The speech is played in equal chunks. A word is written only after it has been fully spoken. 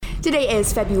Today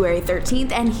is February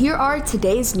 13th, and here are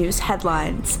today's news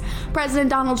headlines. President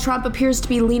Donald Trump appears to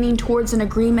be leaning towards an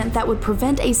agreement that would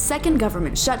prevent a second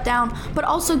government shutdown, but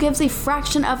also gives a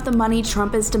fraction of the money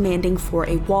Trump is demanding for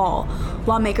a wall.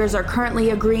 Lawmakers are currently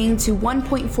agreeing to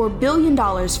 $1.4 billion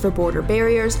for border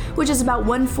barriers, which is about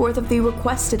 1/4 of the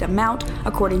requested amount,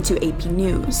 according to AP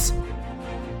News.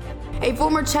 A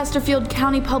former Chesterfield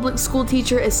County public school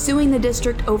teacher is suing the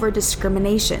district over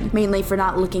discrimination, mainly for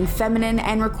not looking feminine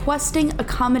and requesting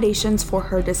accommodations for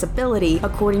her disability,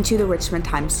 according to the Richmond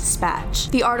Times-Dispatch.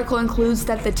 The article includes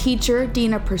that the teacher,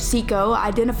 Dina Persico,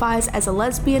 identifies as a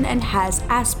lesbian and has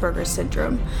Asperger's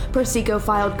syndrome. Persico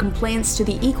filed complaints to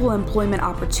the Equal Employment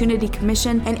Opportunity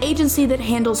Commission, an agency that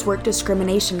handles work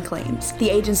discrimination claims.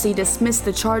 The agency dismissed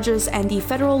the charges, and the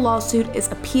federal lawsuit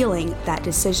is appealing that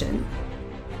decision.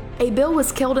 A bill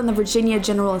was killed in the Virginia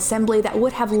General Assembly that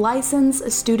would have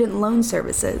licensed student loan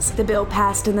services. The bill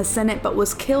passed in the Senate but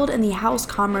was killed in the House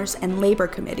Commerce and Labor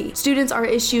Committee. Students are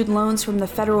issued loans from the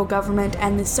federal government,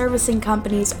 and the servicing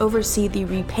companies oversee the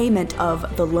repayment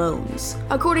of the loans.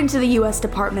 According to the U.S.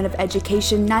 Department of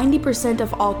Education, 90%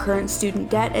 of all current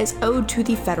student debt is owed to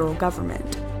the federal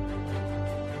government.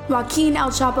 Joaquin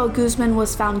El Chapo Guzman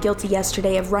was found guilty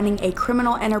yesterday of running a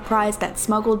criminal enterprise that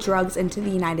smuggled drugs into the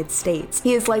United States.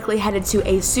 He is likely headed to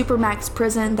a supermax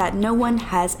prison that no one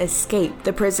has escaped.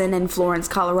 The prison in Florence,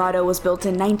 Colorado was built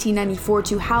in 1994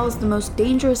 to house the most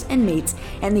dangerous inmates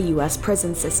in the U.S.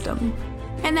 prison system.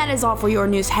 And that is all for your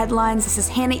news headlines. This is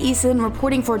Hannah Eason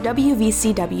reporting for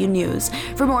WVCW News.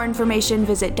 For more information,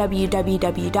 visit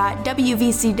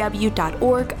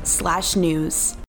www.wvcw.org/news.